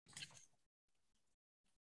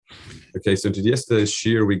Okay, so to yesterday's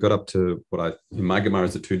shir, we got up to what in my Gemara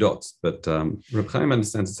is the two dots, but Reb Chaim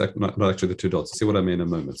understands it's not actually the two dots. See what I mean in a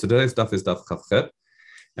moment. So today's daf is daf Chavchet,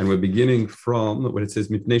 and we're beginning from when it says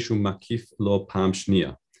Mipneshu Makif Lo Pam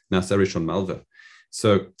Shnia Nasa Rishon Malva.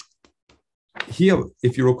 So here,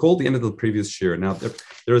 if you recall the end of the previous shir, now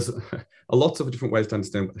there is a lots of different ways to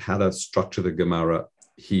understand how to structure the Gemara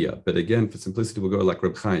here. But again, for simplicity, we'll go like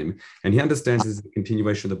Reb Chaim, and he understands this is a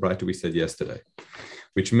continuation of the Braita we said yesterday,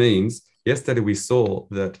 which means yesterday we saw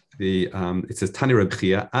that it says Tani Reb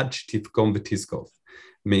Chia ad tifkom v'tiskov,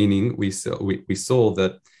 meaning we saw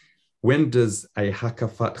that when does a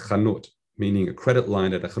hakafat chanut, meaning a credit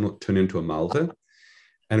line at a chanut, turn into a malva?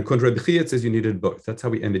 And according to Reb Chia, it says you needed both. That's how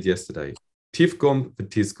we ended yesterday. Tifkom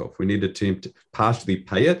v'tiskov, we needed to partially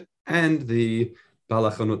pay it, and the Baal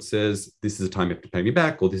HaChanut says, this is the time you have to pay me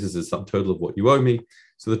back, or this is the subtotal of what you owe me.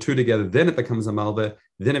 So the two together, then it becomes a malva.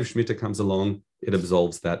 Then if Shemitah comes along, it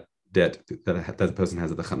absolves that debt that the person has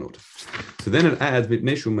at the Chanut. So then it adds, which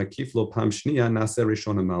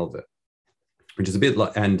is a bit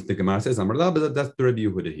like, and the Gemara says, that's the Rabbi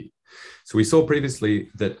Yehuda. So we saw previously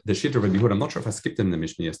that the shit of Rabbi Yehuda, I'm not sure if I skipped in the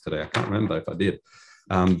Mishnah yesterday, I can't remember if I did.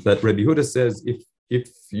 But Rabbi Yehuda says, if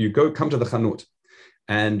you come to the Chanut,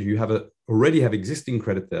 and you already have existing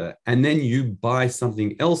credit there, and then you buy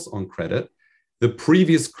something else on credit, the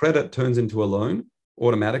previous credit turns into a loan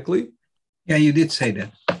automatically. Yeah, you did say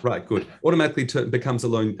that. Right, good. Automatically becomes a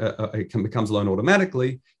loan. It becomes a loan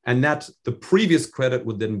automatically, and that the previous credit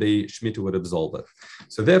would then be Shemitah would absolve it.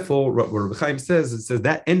 So therefore, what Rabbi Chaim says, it says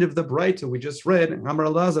that end of the Braita we just read, Amar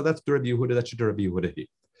Elazar, that's the Rabbi Yehuda, that's the Rabbi Yehuda.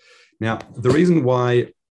 Now, the reason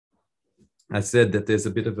why I said that there's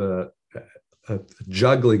a bit of a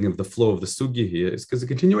juggling of the flow of the sugya here is because the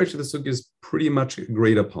continuation of the sugya is pretty much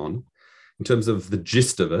agreed upon in terms of the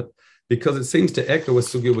gist of it, because it seems to echo a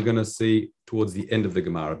sugya we're going to see towards the end of the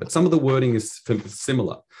Gemara, but some of the wording is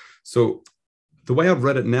similar. So the way I've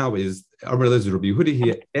read it now is, I realize Rabbi Yehuda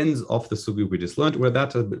here ends off the sugya we just learned. We're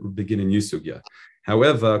about to begin a new sugya.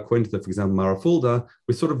 However, according to, for example, Marafulda,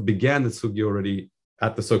 we sort of began the sugya already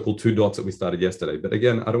at the so-called two dots that we started yesterday. But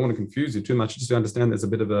again, I don't want to confuse you too much, just to understand there's a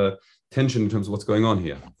bit of a tension in terms of what's going on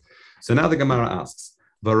here. So now the Gemara asks,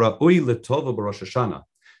 V'ra'ui l'tova b'Rosh Hashanah.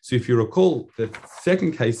 So if you recall, the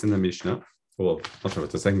second case in the Mishnah, or not sure if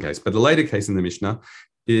it's the second case, but the later case in the Mishnah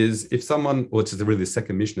is if someone, or it's really the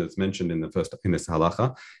second Mishnah that's mentioned in this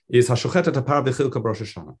halacha, is hashochet et hapara b'chilka b'Rosh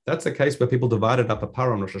Hashanah. That's a case where people divided up a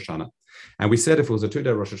para on Rosh Hashanah. And we said if it was a 2-day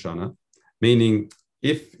Rosh Hashanah, meaning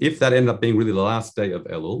if that ended up being really the last day of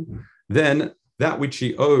Elul, then that which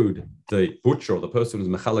he owed the butcher or the person who's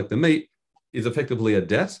mechalek the meat is effectively a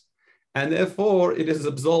debt, and therefore it is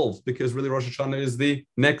absolved because really Rosh Hashanah is the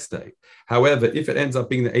next day. However, if it ends up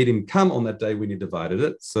being the Eidim come on that day when he divided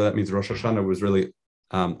it, so that means Rosh Hashanah was really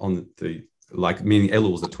on the, like meaning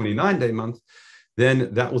Elul was the 29-day month,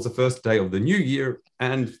 then that was the first day of the new year,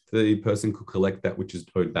 and the person could collect that which is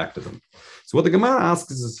owed back to them. So what the Gemara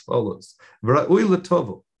asks is as follows. One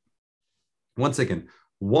second.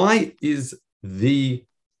 Why is the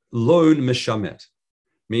loan meshamet?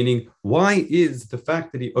 Meaning, why is the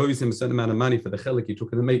fact that he owes him a certain amount of money for the chelik he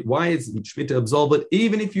took in the meat, why is Shemitah absolved it,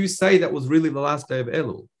 even if you say that was really the last day of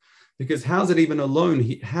Elul? Because how's it even a loan?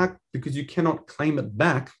 Because you cannot claim it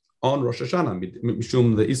back on Rosh Hashanah.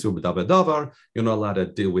 Mishum the Isur b'davar davar, you're not allowed to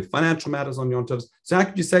deal with financial matters on Yom Tov. So how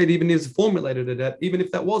could you say it even is formulated a debt, even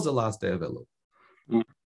if that was the last day of Elul?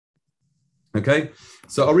 Okay,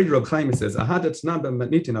 so I'll read Reb Chaim. It says, "Ahad etznan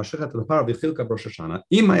b'matnitin ashechet l'par v'chilka b'Rosh Hashanah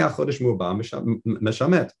im haya chodesh mu'ba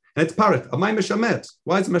meshamet." And it's parit. Amay meshamet.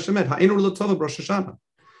 Why is it meshamet? Ha'inu l'tova b'Rosh Hashanah.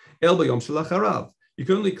 El b'yom shelacharav. You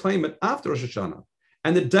can only claim it after Rosh Hashanah,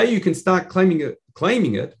 and the day you can start claiming it,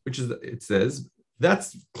 which is it says.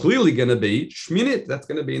 That's clearly going to be Shminit. That's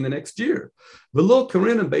going to be in the next year. V'lo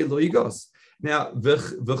karinan bei lo yigos. Now,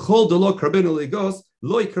 v'chol de lo karinan lo yigos,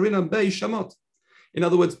 lo karinan bei shamot. In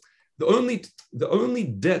other words, the only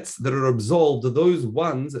debts that are absolved are those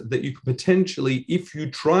ones that you could potentially, if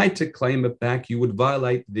you try to claim it back, you would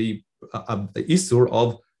violate the isur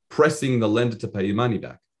of pressing the lender to pay your money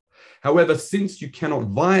back. However, since you cannot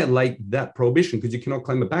violate that prohibition because you cannot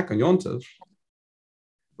claim it back on Yom Tov,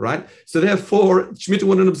 right? So therefore, Shemitah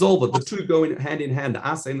wouldn't absolve it. The two go hand in hand. The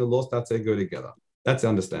Asa and the Lo Tatzeh go together. That's the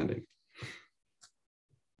understanding.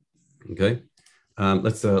 Okay,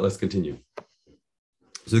 let's continue.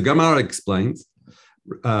 So the Gemara explains,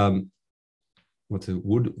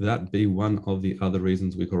 would that be one of the other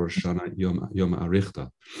reasons we call Rosh Hashanah Yom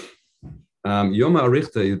Arichta? Yom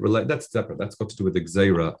Arichta, that's separate. That's got to do with the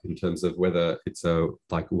Gzeira in terms of whether it's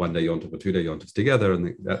like 1 day Yom Tov or 2 day Yom Tovs together,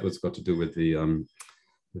 and that was got to do with the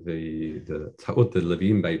Ta'ut the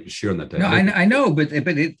Levim by Shir on that day. No, I know, but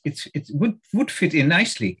it would fit in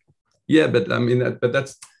nicely. Yeah, but I mean,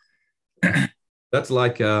 that's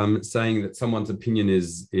like saying that someone's opinion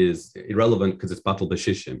is irrelevant because it's batal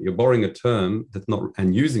b'shishim. You're borrowing a term that's not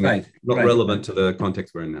and using it not relevant to the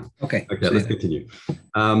context we're in now. Okay, let's continue.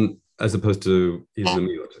 As opposed to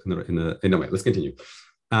anyway, let's continue.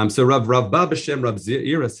 So Rav Ba B'Shem Rav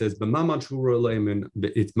Zira says, "B'mamon shu ro'leimin,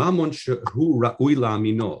 it's mamon shu ra'ui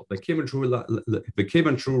la'amino. V'kivan shu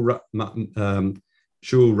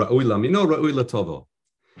ra'ui la'amino, ra'ui la'tovo."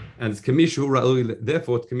 And it's kamishu ra'ui.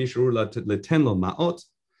 Therefore, it's kamishu leten lo ma'ot.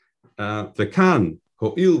 V'kan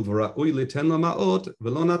ho'il v'ra'ui leten lo ma'ot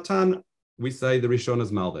v'lo natan. We say the Rishon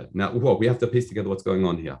is malveh. Now, we have to piece together what's going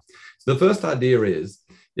on here. So the first idea is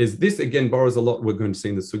this again borrows a lot. We're going to see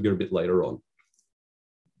in the sugya a bit later on.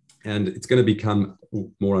 And it's going to become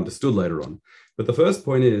more understood later on. But the first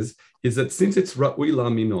point is that since it's ra'ui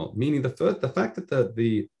la'amino, meaning the fact that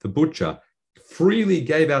the butcher freely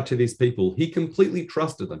gave out to these people, he completely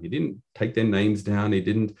trusted them. He didn't take their names down. He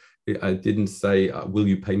didn't say, will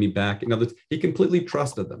you pay me back? In other words, he completely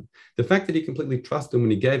trusted them. The fact that he completely trusted them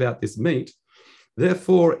when he gave out this meat,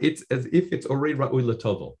 therefore, it's as if it's already ra'ui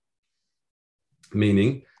l'tovo,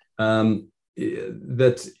 meaning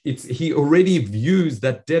that he already views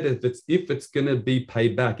that debt as if it's going to be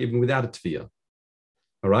paid back even without a tefillah.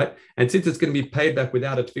 All right, and since it's going to be paid back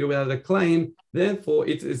without a tefillah, without a claim, therefore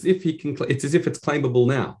it's as if it's claimable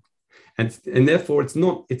now, and therefore it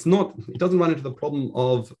doesn't run into the problem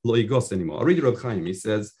of lo yigos anymore. I read Reb Chaim. He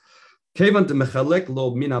says, "Kevan de mechalek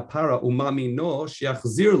lo min hapara umami no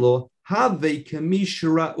shiachzir lo have kemi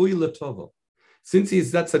shira'ui letovo." Since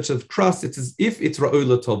he's that such a trust, it's as if it's Ra'ui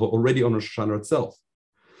L'Tova already on Rosh Hashanah itself.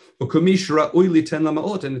 Or Kumish Ra'ui L'Ten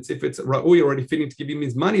Lama'ot, and it's if it's Ra'ui already fitting to give him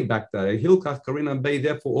his money back there. Hilkach Karina Bay,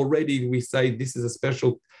 therefore already we say this is a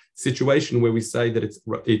special situation where we say that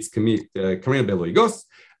it's Karina Bay Loigos,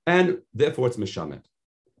 and therefore it's Meshamet.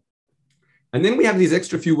 And then we have these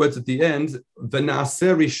extra few words at the end,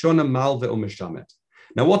 V'na'aseh Rishona Malve o Meshamet.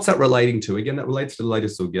 Now what's that relating to? Again, that relates to the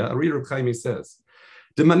latest sugya. Ari Reb Chaim says,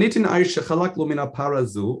 Demanitin Aish Shechalak lo min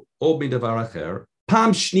haparazu or min davar acher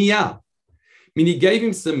pam shniya. I mean, he gave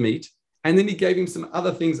him some meat and then he gave him some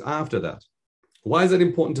other things after that. Why is that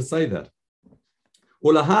important to say that?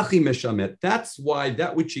 Ulahachi meshamet. That's why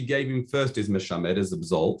that which he gave him first is meshamet, is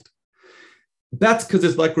absolved. That's because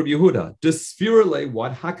it's like Rabbi Yehuda. Desfirale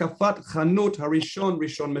what hakafat chanut harishon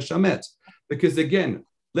rishon meshamet. Because again,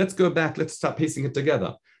 let's go back. Let's start piecing it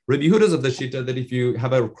together. Rabbi Yehuda's of the shita that if you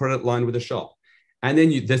have a credit line with a shop, and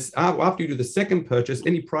then after you do the second purchase,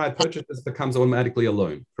 any prior purchases becomes automatically a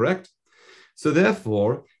loan, correct? So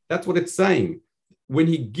therefore, that's what it's saying. When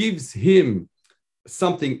he gives him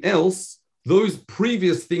something else, those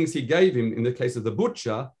previous things he gave him, in the case of the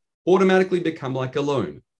butcher, automatically become like a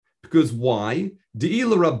loan. Because why?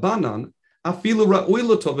 De'ila rabbanan, afilu ra'ui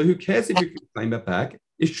l'tova, who cares if you can claim it back?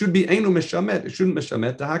 It should be eno meshamet. It shouldn't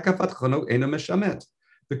meshamet. Ha'akafat chano eno meshamet.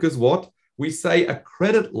 Because what? We say a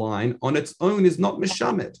credit line on its own is not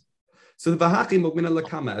mishamet. So the v'hachi mogmina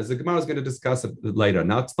lakama, as the Gemara is going to discuss it later.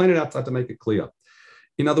 Now, explain it outside to make it clear.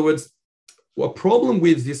 In other words, a problem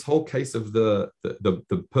with this whole case of the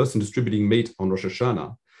person distributing meat on Rosh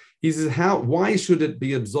Hashanah is why should it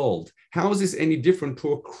be absolved? How is this any different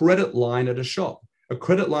to a credit line at a shop? A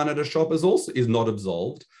credit line at a shop is not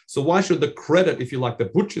absolved. So why should the credit, if you like, the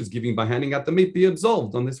butcher's giving by handing out the meat be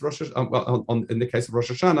absolved on this Rosh in the case of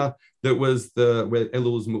Rosh Hashanah that was where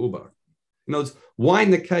Elul was Mu'ubar? In other words,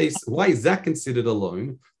 why is that considered a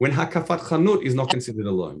loan when Hakafat Chanut is not considered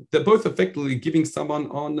a loan? They're both effectively giving someone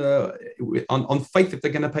on faith that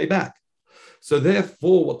they're going to pay back. So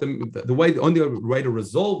therefore, the only way to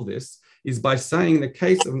resolve this is by saying the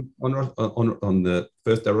case on the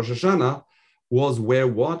first day of Rosh Hashanah was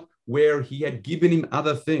where he had given him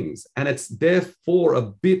other things. And it's therefore a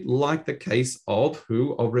bit like the case of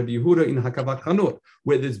Rabbi Yehuda in Hakavat Chanut,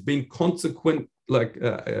 where there's been consequent, like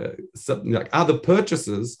other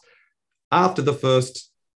purchases after the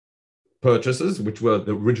first purchases, which were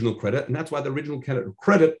the original credit. And that's why the original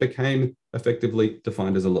credit became effectively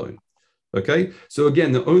defined as a loan. Okay. So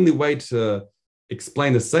again, the only way to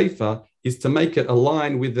explain the Sefer is to make it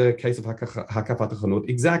align with the case of Hakafat Chanut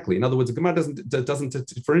exactly. In other words, the Gemara doesn't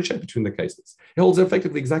differentiate between the cases. It holds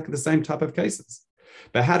effectively exactly the same type of cases.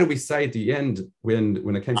 But how do we say at the end,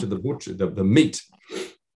 when it came to the butcher, the meat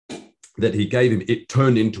that he gave him, it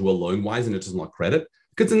turned into a loan? Why isn't it just not credit?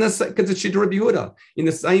 Because it's Shita Rabbi Yehuda. In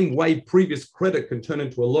the same way, previous credit can turn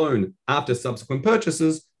into a loan after subsequent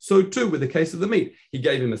purchases, so too with the case of the meat. He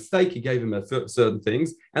gave him a steak, he gave him certain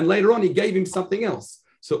things, and later on he gave him something else.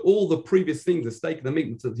 So all the previous things, the stake, the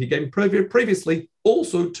maintenance that he gave previously,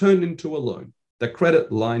 also turned into a loan. The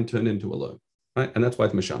credit line turned into a loan, right? And that's why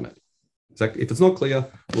it's Meshamet. Exactly. If it's not clear,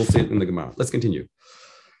 we'll see it in the Gemara. Let's continue.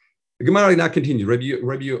 The Gemara now continues.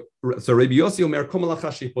 Rabbi Yossi Omer Kol Malacha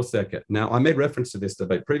Shehi Poseket. Now, I made reference to this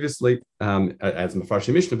debate previously as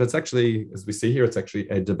Mefarshim Mishnah, but it's actually, as we see here, it's actually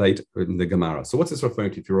a debate in the Gemara. So what's this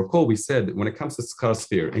referring to? If you recall, we said that when it comes to Schar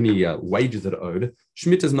Sphere, any wages that are owed,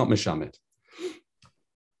 Shemitah is not Meshamet.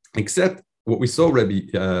 Except what we saw Rabbi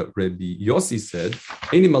Yossi said,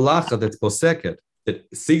 any Malacha that's Poseket, that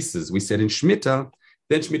ceases, we said in Shemitah,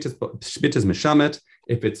 then Shemitah is Meshamet.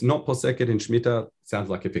 If it's not poseket in Shemitah, sounds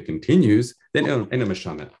like if it continues, then ena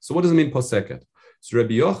Meshamet. So what does it mean poseket? So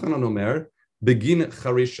Rabbi Yochanan Omer, begin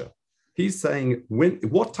charisha. He's saying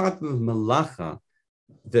what type of malacha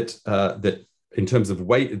that in terms of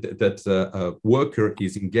weight that a worker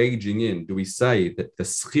is engaging in, do we say that the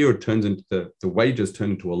schir turns into the wages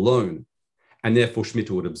turn into a loan, and therefore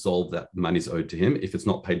Shemitah would absolve that money's owed to him if it's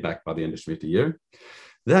not paid back by the end of Shemitah year?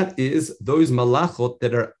 That is those malachot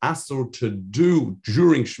that are asur to do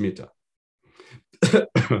during Shemitah.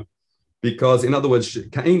 Because, in other words,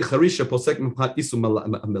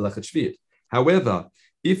 however,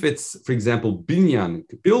 if it's, for example, binyan,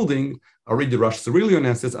 building, already Rosh Cirilio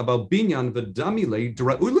now says about binyan v'damile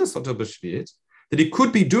d'ra'ula soto b'shviit, that he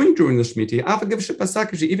could be doing during the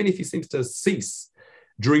Shemitah, even if he seems to cease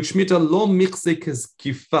during Shemitah, lo michse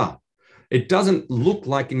kifa. It doesn't look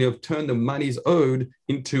like you've turned the monies owed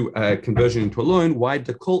into a conversion into a loan. Why?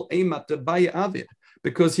 Because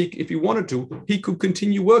if he wanted to, he could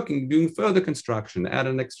continue working, doing further construction, add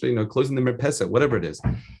an extra, closing the merpesa, whatever it is.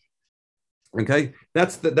 Okay,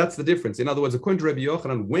 that's the difference. In other words, according to Rabbi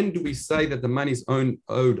Yochanan, when do we say that the money is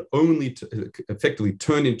owed only to effectively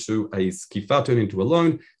turn into a skifa, turn into a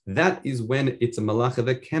loan? That is when it's a malacha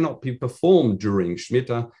that cannot be performed during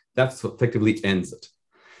Shemitah. That effectively ends it.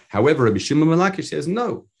 However, Rabbi Shimon Malakish says,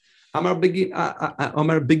 no, Amar begin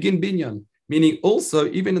binyan, meaning also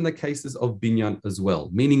even in the cases of binyan as well,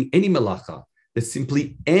 meaning any malacha that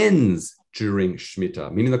simply ends during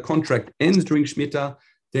Shemitah, meaning the contract ends during Shemitah,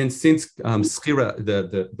 then since schira,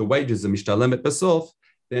 the wages are mishtalemet basof,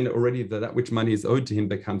 then already that which money is owed to him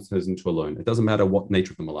turns into a loan. It doesn't matter what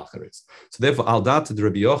nature of the malacha is. So therefore, al data the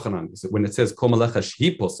Rabbi Yochanan, when it says kol malacha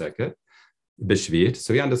shehi poseket b'shviit,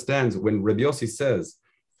 so he understands when Rabbi Yossi says,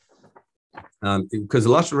 because the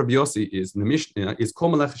lashon Rabbi Yossi is in the Mishnah is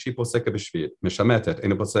kol malacha shehi poseket b'shviit meshametet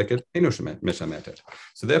eno poseket eno meshametet.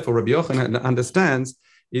 So therefore, Rabbi Yochanan understands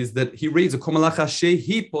is that he reads a kol malacha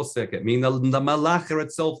shehi poseket, meaning the malacha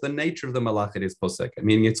itself, the nature of the malacha is poseket,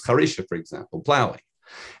 meaning it's charisha, for example, plowing.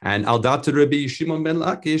 And al data Rabbi Shimon ben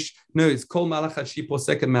Lakish, no, it's kol malacha shehi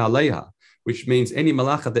poseket me'aleha, which means any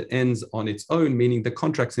malacha that ends on its own, meaning the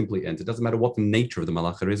contract simply ends. It doesn't matter what the nature of the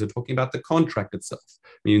malacha is. We're talking about the contract itself,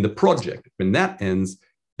 meaning the project. When that ends,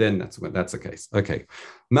 then that's the case. Okay.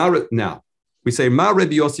 Now, we say, Ma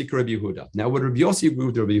Rabbi Yossi ka Rabbi Yehuda. Now, what Rabbi Yossi agreed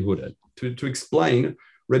with Rabbi Yehuda, to explain,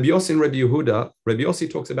 Rabbi Yossi and Rabbi Yehuda, Rabbi Yossi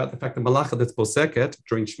talks about the fact that malacha that's poseket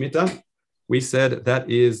during Shemitah, we said that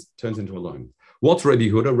turns into a loan. What's Rabbi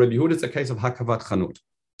Yehuda? Rabbi Yehuda is a case of hakavat chanut.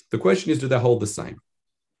 The question is, do they hold the same?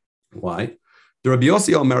 Why? The Rabbi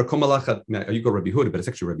Yossi Omer kol malacha. Now you got Rabbi Yehuda, but it's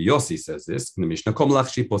actually Rabbi Yossi says this in the Mishnah. Kol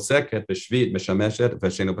malacha shehi poseket b'shviit meshameshet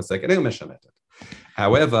v'sheno poseket eno meshametet.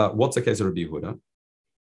 However, what's the case of Rabbi Yehuda?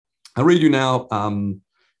 I'll read you now.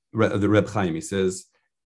 The Reb Chaim, he says,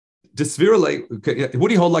 what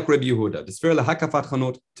do you hold like Rabbi Yehuda? Desvirle hakafat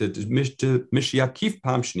chanut to mishyakif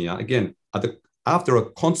pam shnia. Again, after a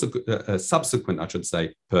subsequent, I should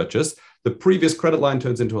say, purchase, the previous credit line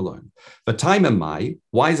turns into a loan. The time in Mai,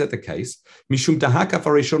 why is that the case? Mishum tahakaf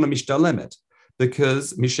arishona mishtalemet,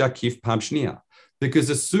 because mishyakif pam shnia. Because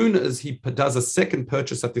as soon as he does a second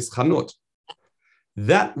purchase at this chanut,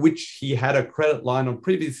 that which he had a credit line on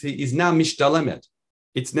previously is now mishtalemet.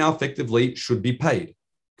 It's now effectively should be paid,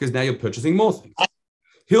 because now you're purchasing more things.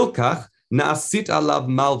 Hilkach naasit alav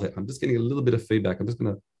malve. I'm just getting a little bit of feedback. I'm just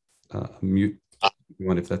going to mute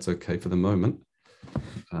one if that's okay for the moment.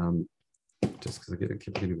 Just because I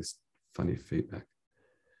keep getting this funny feedback.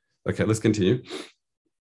 Okay, let's continue.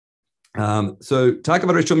 So Takav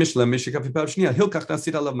Rishon Mishlam Mishikav Pipav Shnia Hilkach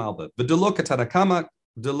naasit alav malve. V'delo katanakama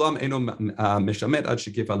delam eno meshamet ad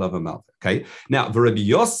shekif alav malve. Okay. Now the Rabbi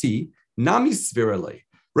Yossi nami svirale.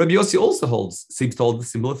 Rabbi Yossi also seems to hold the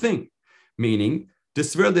similar thing, meaning that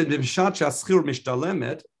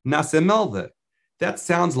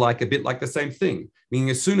sounds like a bit like the same thing, meaning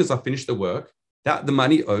as soon as I finish the work, that the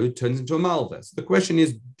money owed turns into a malva. So the question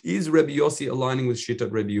is Rabbi Yossi aligning with Shittat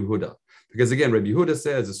Rabbi Yehuda? Because again, Rabbi Yehuda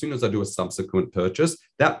says, as soon as I do a subsequent purchase,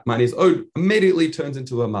 that money is owed, immediately turns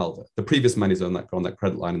into a malva. The previous money is on that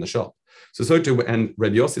credit line in the shop. So too, and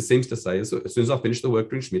Rabbi Yossi seems to say, as soon as I finish the work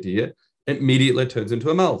during Shemitah year, it immediately turns into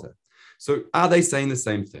a malva. So are they saying the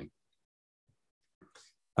same thing?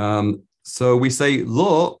 So we say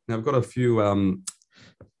law. Now I've got a few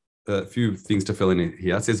things to fill in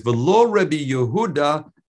here. It says v'lo Rabbi Yehuda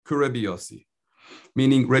ku Rabbi Yossi,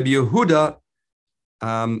 meaning Rabbi Yehuda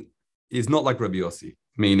is not like Rabbi Yossi.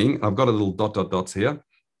 Meaning, I've got a little dots here.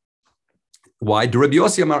 Why? Rabbi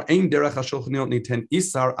Yossi amar ein derech hashulchan niten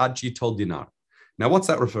isar ad tol dinar. Now, what's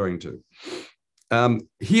that referring to?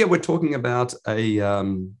 Here we're talking about a.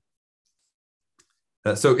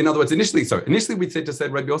 So, in other words, initially we said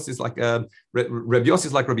Rabbi Yossi is like Rabbi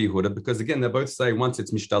Yehuda, because again they're both saying once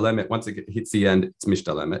it's mishtalemet, once it hits the end, it's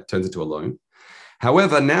mishtalemet, turns into a loan.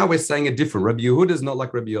 However, now we're saying a different. Rabbi Yehuda is not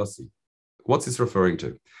like Rabbi Yossi. What's this referring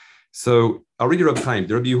to? So I'll read you Rabbi Chaim.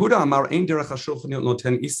 Rabbi Yehuda amar ein derech hashulchan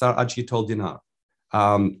noten isar ad tol dinar.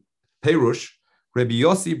 Perush. Rabbi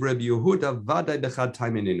Yossi, Rabbi Yehuda, vaday bechad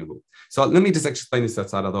taimenenuhu. So let me just explain this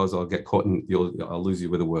outside, otherwise I'll get caught and I'll lose you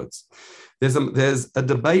with the words. There's a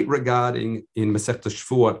debate regarding in Masechta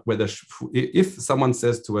Shvuot whether if someone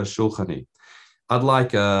says to a shulchani, I'd like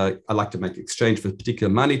to make exchange for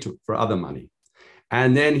particular money for other money,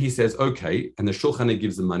 and then he says okay, and the shulchani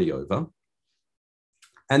gives the money over,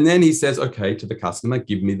 and then he says okay to the customer,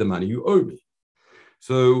 give me the money you owe me.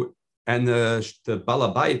 So and the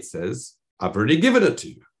balabait says, I've already given it to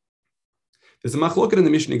you. There's a machloket in the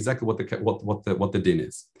Mishnah exactly what the din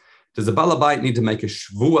is. Does the balabait need to make a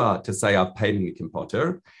shvua to say I've paid him the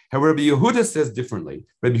kimpoter? However, Rabbi Yehuda says differently.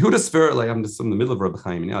 Rabbi Yehuda sferle, I'm just in the middle of Rabbi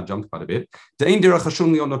Chaim now, I jumped quite a bit. That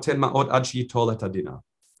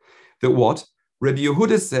what? Rabbi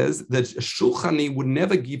Yehuda says that a shulchani would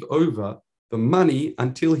never give over the money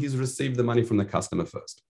until he's received the money from the customer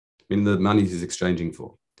first, meaning the money he's exchanging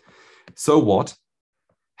for. So what?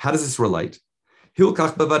 How does this relate?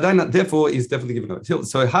 Therefore, is definitely given out.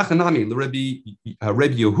 So, Hachanami, Rabbi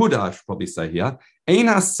Yehuda, I should probably say here,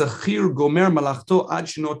 Eina sechir gomer malachto ad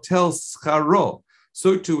shenotel scharo.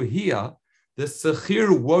 So to here, the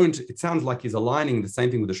sechir won't. It sounds like he's aligning the same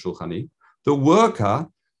thing with the shulchani. The worker,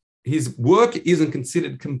 his work isn't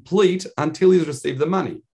considered complete until he's received the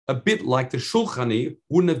money. A bit like the shulchani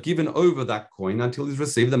wouldn't have given over that coin until he's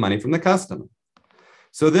received the money from the customer.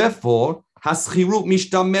 So therefore, haschirut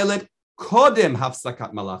mishtamelet kodem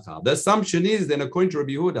hafsakat malacha. The assumption is then, according to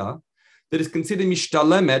Rabbi Yehuda, that it's considered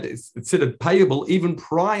mishtalemet, it's considered payable even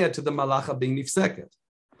prior to the malacha being nifseket.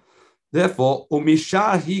 Therefore,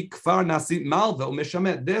 umishahi kfar nasit malva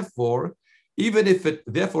umeshamet. Therefore,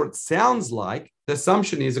 it sounds like the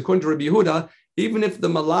assumption is, according to Rabbi Yehuda, even if the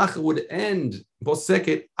malacha would end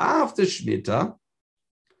poseket after Shemitah,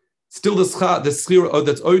 still the schir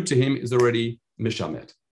that's owed to him is already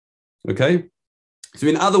mishamet. Okay? So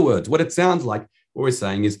in other words, what it sounds like, what we're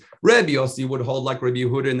saying is Rabbi Yossi would hold like Rabbi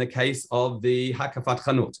Yehuda in the case of the Hakafat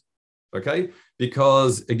Chanut. Okay?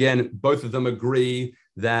 Because again, both of them agree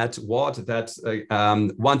that once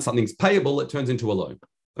something's payable, it turns into a loan.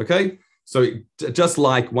 Okay? So just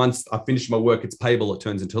like once I finish my work, it's payable, it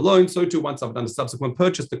turns into a loan. So too, once I've done a subsequent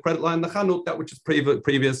purchase, the credit line, the Chanut, that which is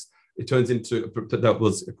previous, it turns into, that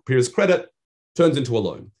was previous credit, turns into a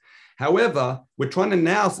loan. However, we're trying to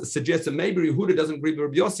now suggest that maybe Yehuda doesn't agree with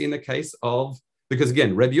Rabbi Yossi in the case of, because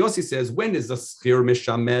again, Rabbi Yossi says, when is the schir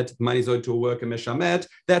mishamet, money's owed to a worker mishamet,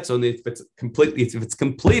 that's only if it's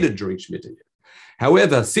completed during Shemitah.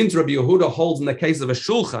 However, since Rabbi Yehuda holds in the case of a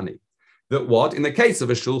shulchani, that what? In the case of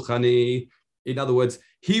a shulchani, in other words,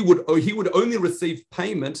 he would only receive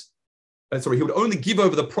payment, he would only give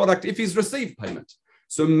over the product if he's received payment.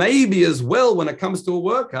 So maybe as well, when it comes to a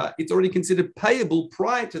worker, it's already considered payable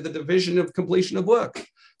prior to the division of completion of work.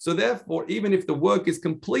 So therefore, even if the work is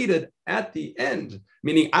completed at the end,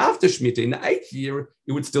 meaning after Shemitah, in the 8th year,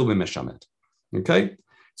 it would still be meshamet. Okay?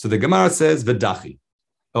 So the Gemara says, v'dachi.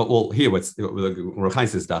 Oh, well, here, Rechaim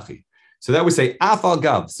says dachi. So that we say afal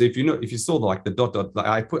gav. So if you saw the dot,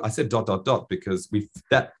 I said dot because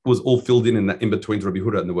that was all filled in between Rabbi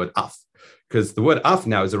Yehuda and the word af, because the word af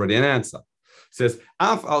now is already an answer. It says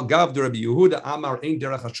af al gav de Rabbi Yehuda amar ein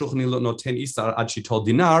derech hashulchani lo noten isar ad shitol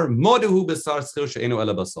dinar modehu besar schir she'enu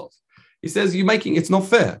ela basof. He says it's not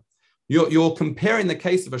fair. You're comparing the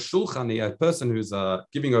case of a shulchani, a person who's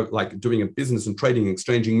doing a business and trading and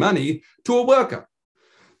exchanging money, to a worker.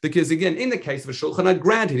 Because again, in the case of a shulchan,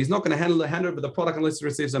 granted, he's not going to hand over the product unless he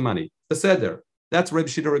receives the money. Beseder. That's Reb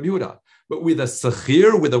Shita Reb Yehuda. But with a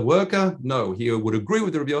sechir, with a worker, no, he would agree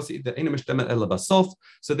with the Rabbi Yossi that ena mishtamet ela basof.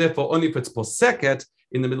 So therefore, only if it's poseket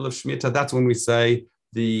in the middle of Shemitah, that's when we say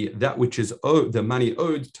that which is owed, the money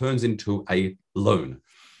owed, turns into a loan.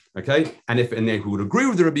 Okay, and they would agree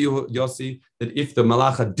with the Rabbi Yossi that if the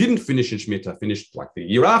malacha didn't finish in Shemitah, finished like the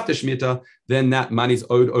year after Shemitah, then that money's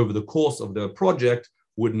owed over the course of the project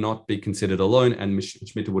would not be considered a loan, and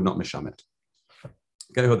Shemitah would not mishamet.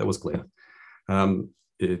 Okay, I hope that was clear.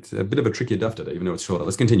 It's a bit of a tricky daf today, even though it's shorter.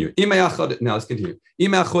 Let's continue. Now let's continue.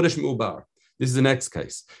 This is the next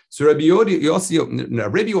case. So Rabbi Yossi,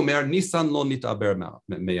 Rabbi Omer, Nisan lo nitaber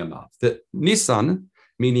meyamav. That Nisan,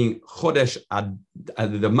 meaning Chodesh,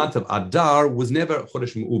 the month of Adar, was never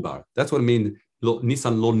Chodesh Mu'ubar. That's what it means.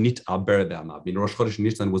 Nisan lo nitaber be'amav. Meaning Rosh Chodesh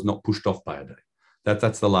Nisan was not pushed off by a day.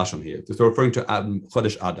 That's the lashon here. It's referring to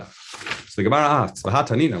Chodesh Adar. So the Gemara asks,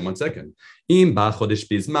 "V'hatanina." 1 second. Im ba Chodesh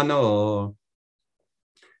bizmano.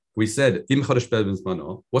 We said Im Chodesh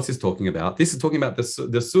bizmano. What's this talking about? This is talking about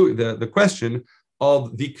the question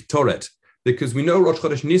of the Ktoret, because we know Rosh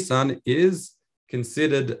Chodesh Nisan is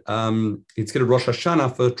considered Rosh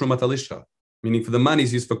Hashanah for Trumat Alisha, meaning for the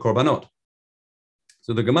monies used for Korbanot.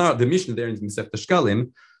 So the Gemara, the Mishnah there in Masechta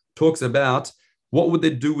Shkalim, talks about what would they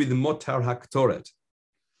do with the Motar HaKtoret,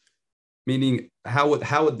 meaning what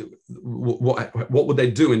would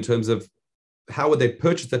they do in terms of how would they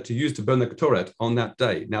purchase that to use to burn the Ktoret on that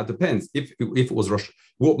day? Now it depends. If it was Rosh,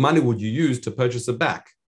 what money would you use to purchase it back,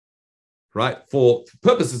 right? For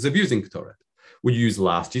purposes of using Ktoret. Would you use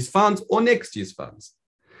last year's funds or next year's funds?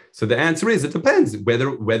 So the answer is it depends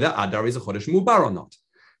whether Adar is a Chodesh Mubar or not.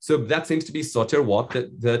 So that seems to be Soter what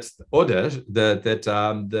that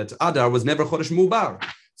Adar was never Chodesh Mubar.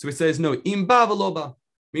 So he says no, Im ba v'lo ba.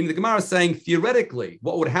 Meaning the Gemara is saying theoretically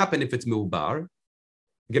what would happen if it's Mubar.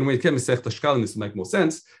 Again, when it comes to Masechta Shkalim, this will make more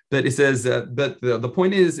sense. But it says, but the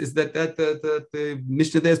point is that the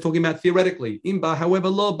Mishnah there is talking about theoretically. Im ba, however,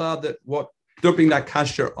 lo ba, that what don't bring that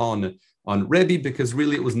kasher on Rebbe, because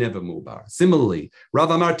really it was never Mubar. Similarly, Rav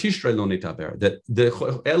Amar Tishrei lo nitaber, that the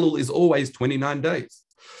Elul is always 29 days.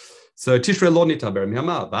 So Tishrei lo nitaber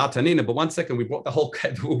miyamar v'atanina. But 1 second, we brought the whole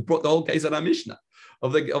case on our Mishnah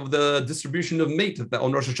of the distribution of meat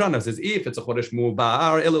on Rosh Hashanah. It says if it's a Chodesh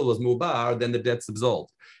Mubar, Elul was Mubar, then the debt's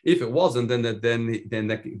absolved. If it wasn't, then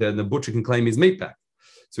the butcher can claim his meat back.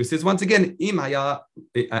 So he says once again, imaya,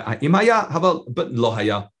 but lo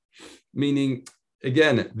haya, meaning.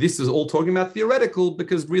 Again, this is all talking about theoretical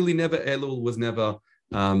because really Elul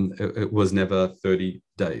was never 30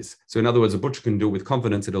 days. So in other words, a butcher can do it with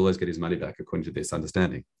confidence that he'll always get his money back according to this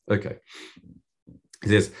understanding. Okay. He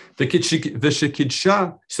says, so Kidshu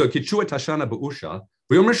et Hashana b'usha,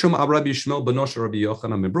 v'yom rishum Rabbi Yishmael b'nosh Rabbi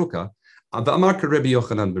Yochanan ben Bruka, v'amar Rabbi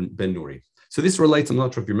Yochanan ben Nuri. So this relates, I'm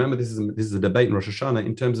not sure if you remember, this is a debate in Rosh Hashanah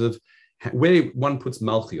in terms of where one puts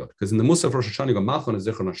Malchiot, because in the Musaf Rosh Hashanah you got Malchon and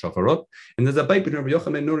Zichron and Shafarot, and there's a debate between Rabbi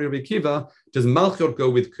Yochanan and Nuri Rabbi Kiva. Does Malchiot go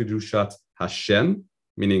with Kedushat Hashem,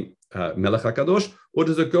 meaning Melech HaKadosh, or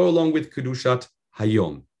does it go along with Kedushat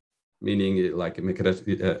Hayom, meaning like the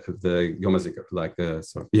Yom HaZikaron, like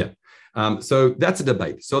so that's a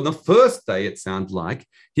debate. So on the first day it sounds like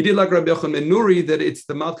he did like Rabbi Yochanan and Nuri that it's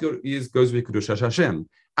the Malchiot goes with Kedushat Hashem.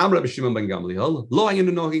 Am Rabbi Shimon ben Gamliel lo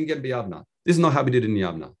hayinu nohagin gen b'Yavna. This is not how we did it in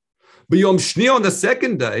Yavna. But Yom Shni on the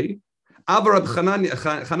second day, Avar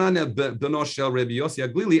Chananya b'no shel Rabbi Yossi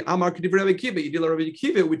Aglili Amar Kediv Rabbi Kiva Yidil Rabbi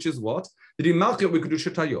Kiva, which is what the Malchiot we could do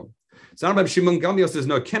Shetayom. So Rabbi Shimon Gamliel says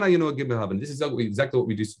no. Can I give Haven? This is exactly what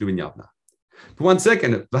we used to do in Yavna. But 1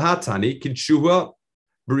 second, V'hatani Kidshuva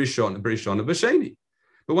Berishon V'Sheni.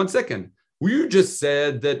 But 1 second, you just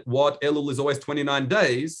said that what Elul is always 29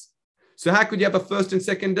 days. So how could you have a first and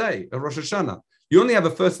second day of Rosh Hashanah? You only have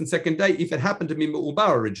a first and second day if it happened to be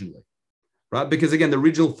Mu'ubar originally, right? Because again, the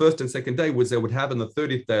original first and second day was they would have on the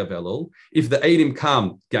 30th day of Elul. If the Eidim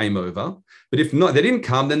come, game over. But if not, they didn't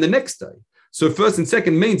come, then the next day. So first and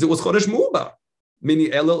second means it was Chodesh Mu'ubar,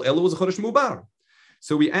 meaning Elul was a Chodesh Mu'ubar.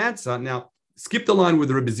 So we answer, now skip the line with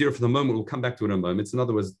the Rebbe Zira for the moment, we'll come back to it in a moment. It's in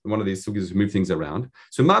other words, one of these sugis move things around.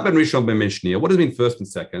 So Ma ben Rishon ben Meshnia, what does it mean first and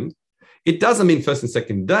second? It doesn't mean first and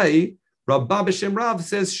second day. Rabba B'Shem Rav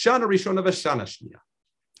says Shana Rishona v'Shana Shnia.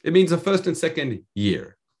 It means the first and second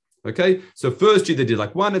year. Okay, so first year they did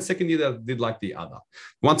like one, and second year they did like the other.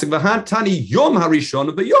 Once again, Tani Yom Harishon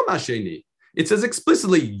v'Yom Hasheni. It says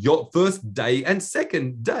explicitly your first day and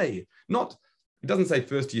second day. Not, it doesn't say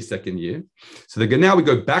first year, second year. So now we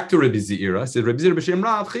go back to Rebbe Zira. It says Rebbe Zira B'Shem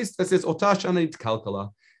Rav Chista says Ota Shana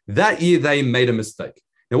Kalkala. That year they made a mistake.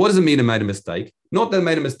 Now, what does it mean they made a mistake? Not that they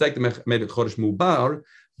made a mistake, they made it Chodesh Mubar.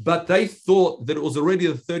 But they thought that it was already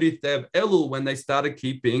the 30th day of Elul when they started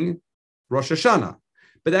keeping Rosh Hashanah.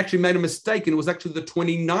 but they actually made a mistake, and it was actually the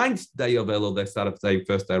 29th day of Elul they started saying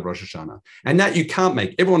first day of Rosh Hashanah. And that you can't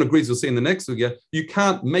make. Everyone agrees, we'll see in the next sugya, you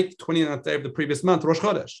can't make the 29th day of the previous month Rosh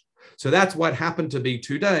Chodesh. So that's why it happened to be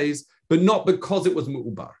 2 days, but not because it was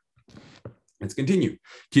mu'ubar. Let's continue.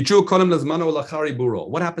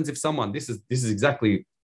 What happens if someone, this is exactly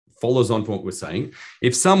follows on from what we're saying.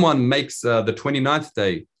 If someone makes the 29th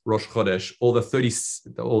day Rosh Chodesh or the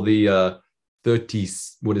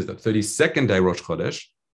 32nd day Rosh Chodesh,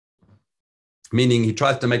 meaning he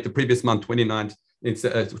tries to make the previous month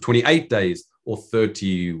 28 days or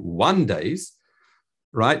 31 days,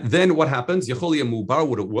 right? Then what happens? Yechol mubar,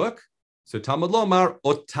 would it work? So Talmud Lomar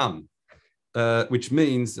Otam, which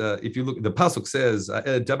means if you look, the pasuk says,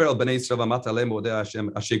 "Daber al bnei Yisrael v'amata aleim odeh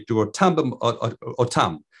Hashem asher tu otam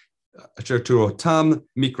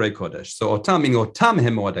mikrei kodesh." So otam meaning otam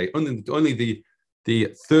hemoadei. Only the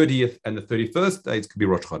 30th and the 31st days could be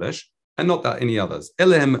Rosh Chodesh, and not that any others.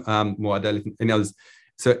 Elehem moadei, any others.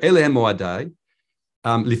 So elehem moadei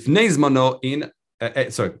lifnei zmano in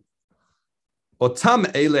sorry. Otam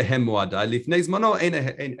elehem moadei lifnei zmano ein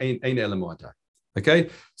ele moadei. Okay,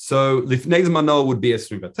 so lifnei zmano would be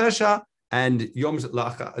 29, and yom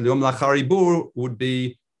lachari bur would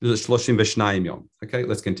be 32 yom. Okay,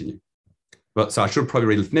 let's continue. Well, so I should probably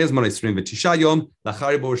read lifnei zmano 29 yom,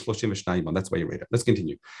 lachari bur 32 yom. That's why you read it. Let's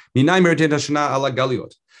continue. Minay meritin hashana ala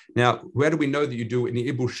galiot. Now, where do we know that you do in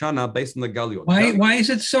the Ibur Shana based on the galiot? Why is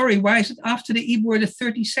it after the Ibur the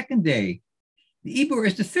 32nd day? The Ibur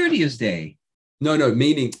is the 30th day. No,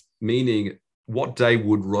 meaning what day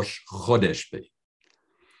would Rosh Chodesh be?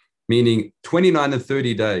 Meaning 29 and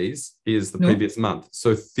 30 days is the previous month.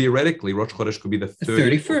 So theoretically, Rosh Chodesh could be the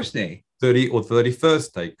 31st day. 30 or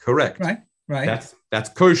 31st day, correct. Right. That's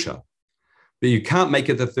kosher. But you can't make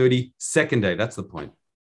it the 32nd day. That's the point.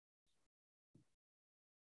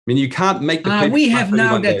 I mean, you can't make the we have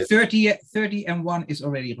now that days. 30 and 1 is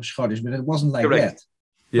already Rosh Chodesh, but it wasn't like correct.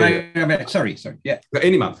 that. Yeah. Right. Sorry. Yeah.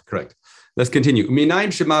 Any month, correct. Let's continue.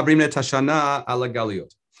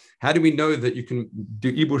 How do we know that you can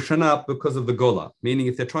do Ibur Shana because of the Gola? Meaning,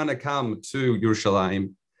 if they're trying to come to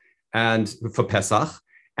Yerushalayim and for Pesach,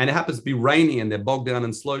 and it happens to be rainy and they're bogged down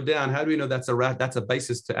and slowed down, how do we know that's a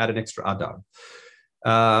basis to add an extra Adar?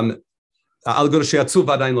 So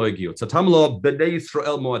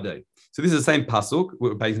this is the same pasuk.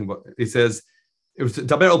 It says, it was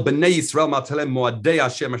Daber al bnei Yisrael matalem moadei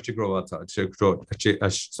Hashem asher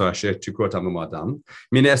tikrotam moadam.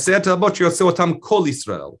 Min aseret rabot yoseh otam kol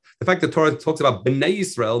Yisrael. The fact that Torah talks about bnei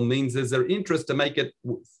Yisrael means there's their interest to make it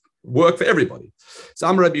work for everybody. So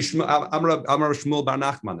Amar Shmuel bar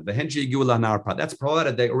Nachman, the henshi yigiu laHarprat. That's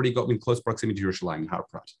provided they already got in close proximity to Yerushalayim,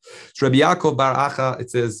 Harprat. So Rabbi Yaakov bar Acha,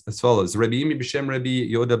 it says as follows: Rabbi Yimi b'shem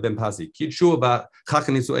Rabbi Yoda ben Pazi. Kidshu about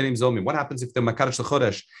chachan nisu enim zomim. What happens if they're makadosh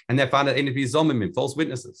l'chodesh and they found out any of these zomim, false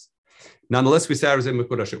witnesses? Nonetheless, we say Arizim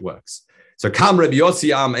Mekudosh, it works. So Kam Rabbi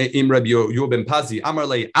Yossi im Rabbi Yoda ben Pazi. Amar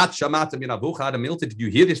le at shamata min avucha ad milta. Did you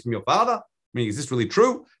hear this from your father? I mean, is this really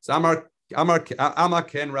true? So Amar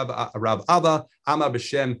ken Rav Abba Amar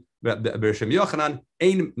b'shem Yochanan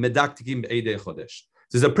ein medaktikim be'edei chodesh.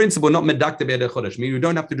 There's a principle, not medaktik be'edei chodesh. I mean, we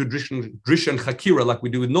don't have to do drish and chakira like we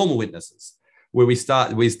do with normal witnesses, where we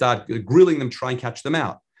start grilling them, try and catch them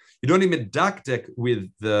out. You don't need medaktik with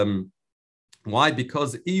them. Why?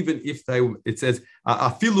 Because even if it says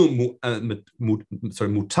afilu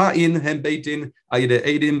mutain hem beitin ayidei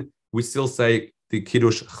edim, we still say the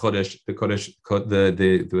kiddush chodesh, the kodesh,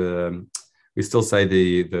 we still say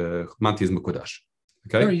the month is mekudash.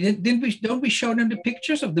 Okay. Sorry, don't we show them the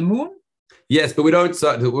pictures of the moon? Yes, but we don't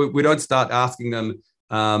start asking them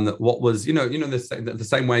what was the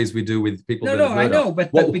same ways we do with people. No, I know,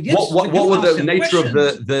 but what were the nature of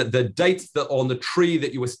the dates that on the tree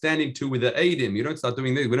that you were standing to with the Eidim? You don't start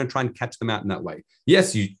doing this. We don't try and catch them out in that way.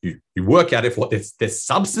 Yes, you work out if what there's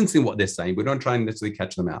substance in what they're saying. We don't try and necessarily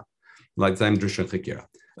catch them out. Like Zaim Drusha Chikira.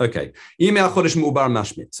 Okay.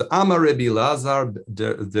 So Amar Rabbi Lazar,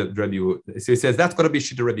 the Rabbi. So he says that's got to be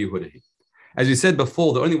Shita Rabbi Yehuda. As you said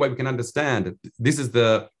before, the only way we can understand this is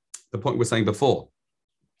the point we're saying before.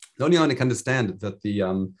 The only way we can understand that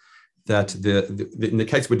in the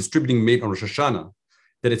case we're distributing meat on Rosh Hashanah,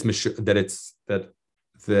 that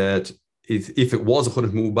if it was a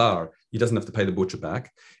Chodesh Mubar, he doesn't have to pay the butcher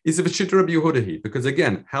back, is if it's Shita Rabbi Yehuda. Because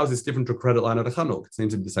again, how is this different to a credit line at a Chanuk? It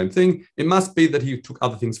seems to be the same thing. It must be that he took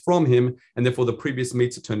other things from him, and therefore the previous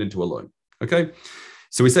meats are turned into a loan. Okay?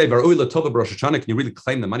 So we say, Rosh Hashanah, can you really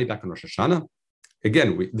claim the money back on Rosh Hashanah?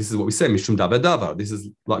 Again, this is what we say, Mishum Davar Davar. This is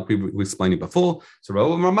like we were explaining before. So Rav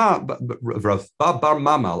Bar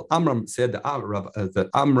Mamal, Amram said that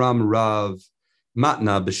Amram Rav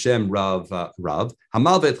matna b'shem Rav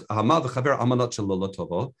hamal v'chaver amanat shelo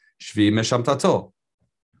l'tovo shvi meshamtato.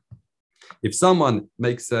 If someone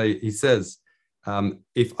he says,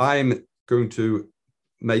 if I'm going to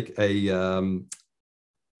make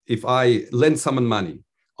if I lend someone money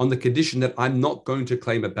on the condition that I'm not going to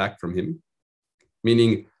claim it back from him,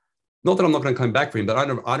 meaning not that I'm not going to claim back from him, but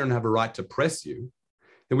I don't have a right to press you,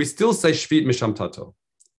 then we still say Sheviit Misham Tato,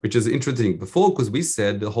 which is interesting before, because we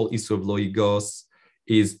said the whole issue of Lo Yigos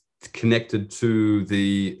is connected to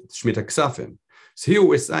the Shemitah Ksafim. So here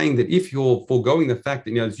we're saying that if you're foregoing the fact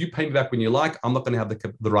that, you pay me back when you like, I'm not going to have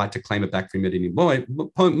the right to claim it back from you at any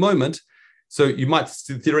moment. So you might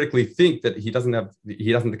theoretically think that he doesn't have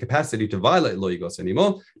the capacity to violate Lo Yigos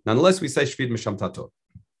anymore. Nonetheless, we say Sheviit Misham Tato.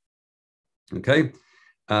 Okay.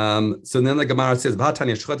 So then the Gemara says, but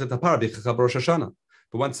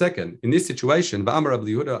 1 second, in this situation, so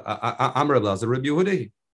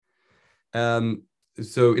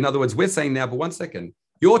in other words, we're saying now, but 1 second,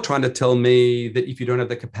 you're trying to tell me that if you don't have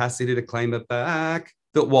the capacity to claim it back,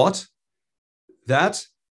 that what? That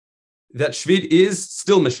Sheviit is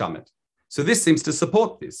still Meshamet. So this seems to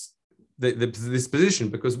support this position,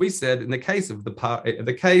 because we said in the case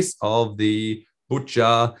of the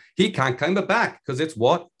butcher, he can't claim it back because it's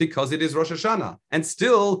what? Because it is Rosh Hashanah, and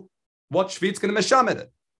still, what Sheviit's going to Meshamet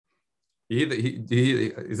it?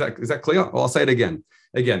 Is that clear? Well, I'll say it again.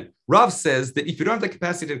 Rav says that if you don't have the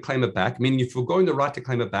capacity to claim it back, meaning if you're going the right to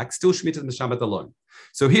claim it back, still Shemitah is Meshamet the loan.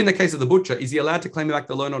 So here in the case of the butcher, is he allowed to claim back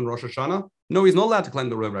the loan on Rosh Hashanah? No, he's not allowed to claim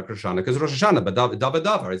the loan on Rosh Hashanah, because Rosh Hashanah, but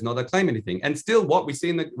Davar is not to claim anything. And still, what we see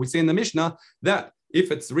in the Mishnah, that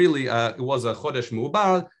if it's really it was a Chodesh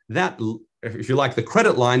Mu'bar, that, if you like, the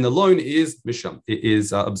credit line, the loan is Misham, it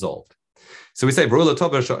is absolved. So we say V'ra'u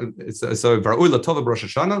L'Tova Rosh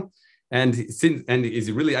Hashanah, and is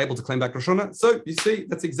he really able to claim back Rosh Hashanah? So you see,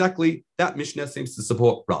 that's exactly that Mishnah seems to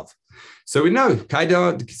support Rav. So we know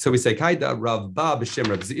so we say Kaida Rav Ba b'Shem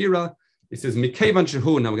Rav Zeira. It says Mikevan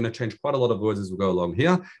Shehu. Now we're going to change quite a lot of words as we go along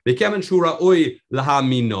here. Mikevan Shehu Ra'oi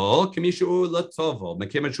Lahamino K'mishu L'Tovo.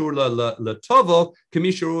 Mikevan Shehu L'Tovo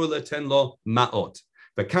K'mishu L'Ten Lo Ma'ot.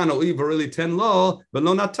 V'Kano Ivarili Ten Lo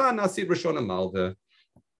V'Lo Natan Nasid Rishona Malve.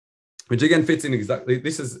 Which again fits in exactly.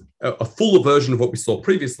 This is a fuller version of what we saw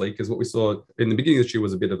previously, because what we saw in the beginning of the year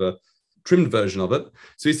was a bit of a trimmed version of it.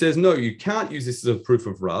 So he says, no, you can't use this as a proof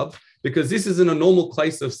of Rav, because this isn't a normal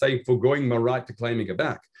case of, say, foregoing my right to claiming it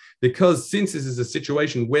back. Because since this is a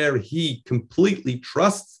situation where he completely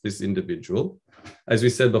trusts this individual, as we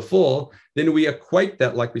said before, then we equate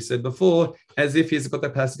that, like we said before, as if he's got the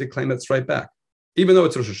capacity to claim it straight back, even though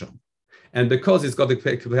it's Rosh Hashanah. And because he's got the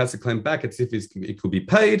capacity to claim back, it's if it could be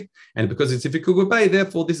paid. And because it's if it could be paid,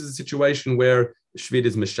 therefore, this is a situation where Sheviit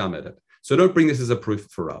is Meshamet. So don't bring this as a proof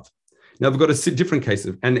for Rav. Now we've got a different case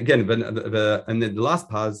of, and again, and then the last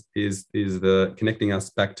part is the connecting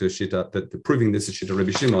us back to Shita, the proving this is Shita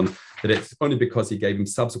Rabbi Shimon, that it's only because he gave him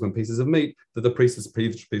subsequent pieces of meat that the priest's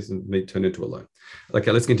previous pieces of meat turned into a loan.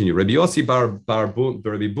 Okay, let's continue. Rabbi Yossi bar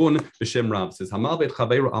Rabbi Bun b'Shem Rav says, Hamal beit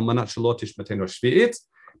chaveru almanat shelo tishmatenu Sheviit.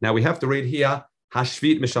 Now we have to read here,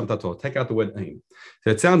 Hashviit Misham Tato. Take out the word aim. So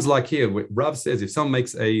it sounds like here, Rav says, if someone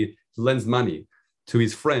lends money to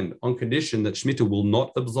his friend on condition that Shemitah will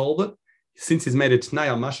not absolve it, since he's made a T'nai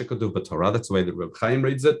al Masha Katuv b'Torah, that's the way that Reb Chaim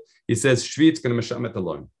reads it, he says, Sheviit's going to Meshamet the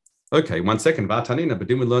loan. Okay, 1 second, V'atanina, but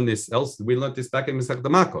didn't we learn this else? We learned this back in Masechet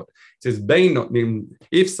Makot. It says,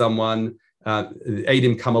 if someone,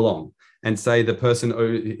 Adim come along, and say the person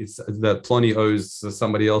that Plony owes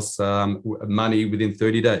somebody else money within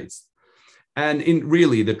 30 days. And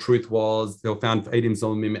really, the truth was they were found for Eidim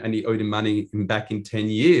Zomim and he owed him money back in 10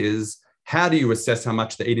 years. How do you assess how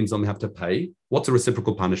much the Eidim Zomim have to pay? What's a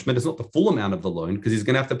reciprocal punishment? It's not the full amount of the loan, because he's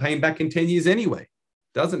going to have to pay him back in 10 years anyway,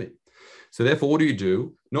 doesn't it? So therefore, what do you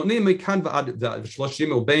do? So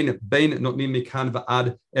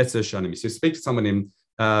speak to someone in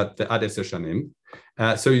the Ad Eser Shanim.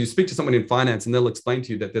 So you speak to someone in finance and they'll explain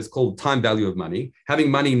to you that there's called time value of money.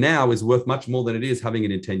 Having money now is worth much more than it is having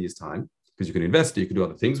it in 10 years' time, because you can invest it, you can do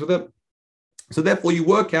other things with it. So therefore, you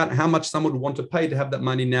work out how much someone would want to pay to have that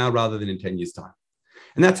money now rather than in 10 years' time.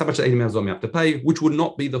 And that's how much the Eidim Hazom have to pay, which would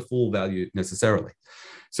not be the full value necessarily.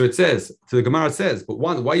 So it says, so the Gemara says, but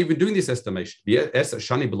why are you even doing this estimation?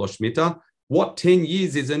 What 10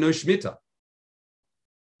 years is a no Shemitah?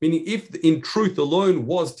 Meaning, if in truth the loan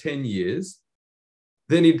was 10 years,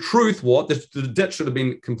 then in truth, what? The debt should have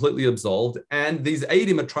been completely absolved, and these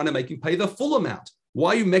Eidim are trying to make him pay the full amount.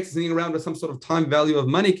 Why are you messing around with some sort of time value of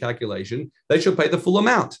money calculation? They should pay the full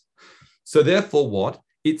amount. So therefore, what?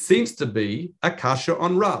 It seems to be a kasha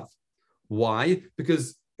on Rav. Why?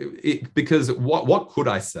 Because what could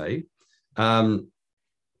I say? So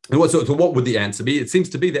what would the answer be? It seems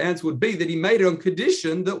to be the answer would be that he made it on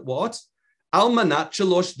condition that what? Almanat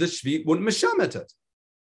shalosh the Sheviit wouldn't meshamet it.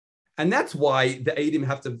 And that's why the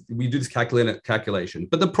Eidim we do this calculation.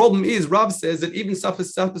 But the problem is, Rav says that even such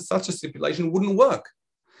a stipulation wouldn't work.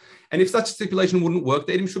 And if such a stipulation wouldn't work,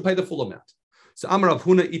 the Eidim should pay the full amount. So Amar Rav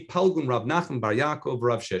Huna Itpalgun Rav Nachman Bar Yaakov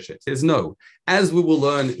Rav Sheshet says no. As we will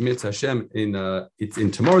learn Mitzvah Hashem it's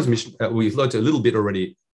in tomorrow's Mishnah. We've learned a little bit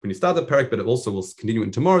already when you start the parak, but it also will continue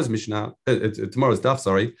in tomorrow's Mishnah. Tomorrow's daf.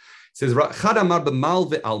 Sorry. It says there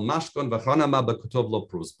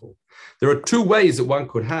are two ways that one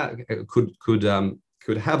could have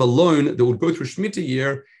a loan that would go through Shemitah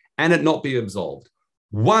year and it not be absolved.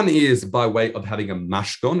 One is by way of having a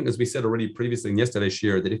mashkon, as we said already previously in yesterday's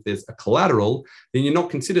share, that if there's a collateral, then you're not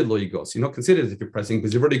considered loigos. You're not considered as if you're pressing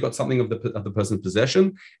because you've already got something of the person's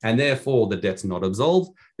possession, and therefore the debt's not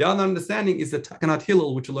absolved. The other understanding is the takanat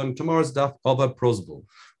hillel, which we'll learn tomorrow's daf of a prosbul,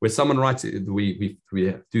 where someone writes, we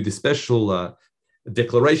do this special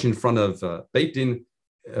declaration in front of Beit Din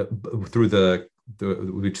through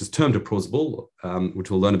which is termed a prosbul,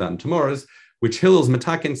 which we'll learn about in tomorrow's, which Hillel's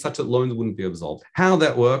mataken such that loans wouldn't be absolved. How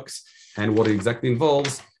that works and what it exactly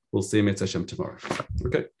involves, we'll see Mitzvah Hashem tomorrow.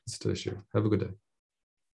 Okay, that's today's share. Have a good day.